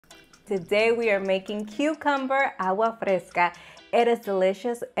Today we are making cucumber agua fresca. It is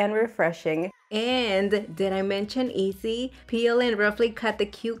delicious and refreshing. And did I mention easy? Peel and roughly cut the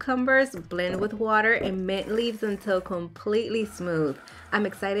cucumbers, blend with water and mint leaves until completely smooth. I'm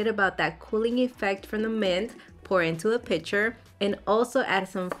excited about that cooling effect from the mint. Pour into a pitcher and also add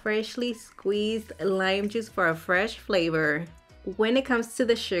some freshly squeezed lime juice for a fresh flavor. When it comes to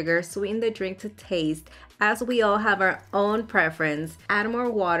the sugar, sweeten the drink to taste, as we all have our own preference. Add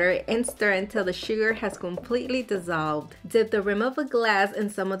more water and stir until the sugar has completely dissolved. Dip the rim of a glass in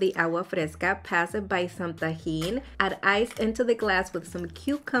some of the agua fresca, pass it by some tajin, add ice into the glass with some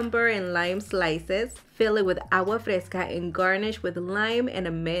cucumber and lime slices, fill it with agua fresca and garnish with lime and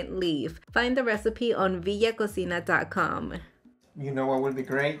a mint leaf. Find the recipe on villacocina.com. You know what would be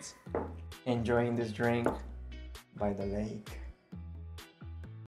great? Enjoying this drink by the lake.